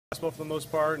fastball for the most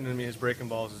part, and I mean his breaking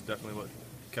balls is definitely what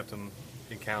kept him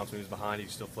in counts. When he was behind, he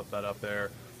could still flip that up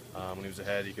there. When he was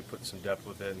ahead, he could put some depth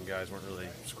with it, and guys weren't really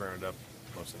squaring it up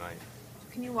most of the night.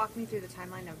 Can you walk me through the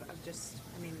timeline of just,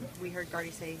 I mean, we heard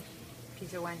Gardy say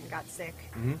Pinto went and got sick,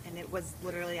 and it was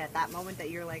literally at that moment that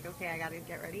you're like, okay, I got to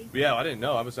get ready? Yeah, I didn't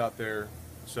know. I was out there,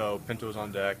 so Pinto was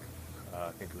on deck.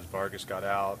 I think it was Vargas got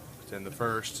out in the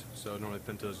first, so normally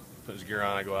Pinto's put his gear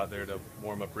on. I go out there to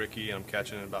warm up Ricky, and I'm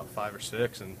catching it about 5 or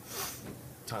 6, and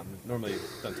time normally it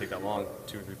doesn't take that long,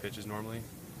 2 or 3 pitches normally.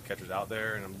 Catcher's out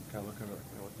there, and I'm kind of looking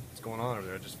at what's going on over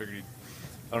there. I just figured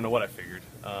I don't know what I figured.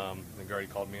 Then Gardy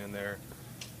called me in there.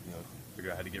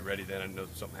 Figured I had to get ready then. I didn't know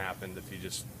something happened. If he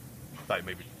just thought he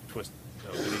maybe twist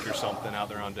a leak or something out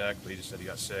there on deck, but he just said he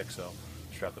got sick, so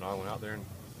strapped it on, went out there, and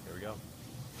here we go.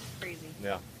 Crazy.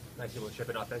 Yeah. Nice able to chip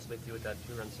it offensively too with that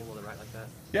 2-run single to right like that.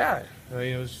 Yeah, I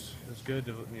mean, it was good.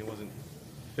 It wasn't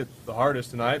hit the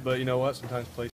hardest tonight, but you know what? Sometimes play